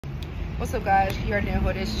What's up, guys? You already know who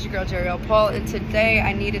it is. It's your girl Jeriel Paul, and today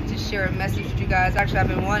I needed to share a message with you guys. Actually, I've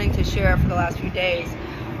been wanting to share it for the last few days,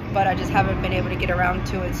 but I just haven't been able to get around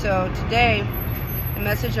to it. So today, the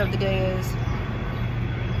message of the day is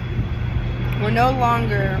we're no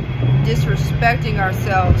longer disrespecting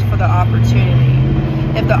ourselves for the opportunity.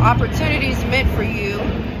 If the opportunity is meant for you,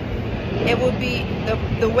 it will be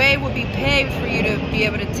the way will be paved for you to be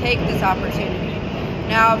able to take this opportunity.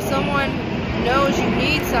 Now, if someone knows you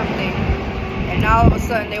need something and all of a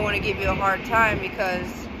sudden they want to give you a hard time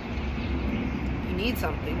because you need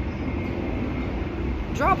something,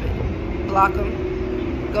 drop it, block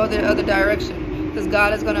them, go the other direction, because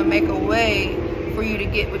God is going to make a way for you to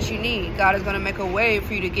get what you need. God is going to make a way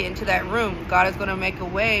for you to get into that room. God is going to make a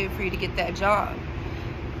way for you to get that job.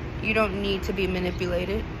 You don't need to be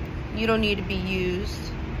manipulated. You don't need to be used.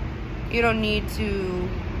 You don't need to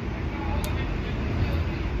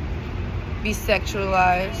be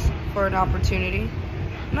sexualized for an opportunity.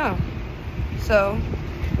 No. So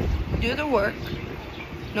do the work.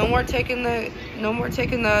 No more taking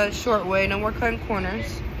the short way. No more cutting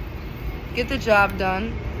corners. Get the job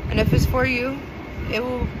done. And if it's for you, you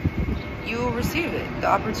will receive it. The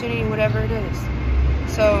opportunity, whatever it is.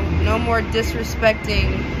 So no more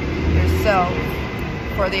disrespecting yourself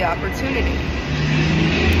for the opportunity.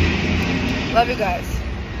 Love you guys.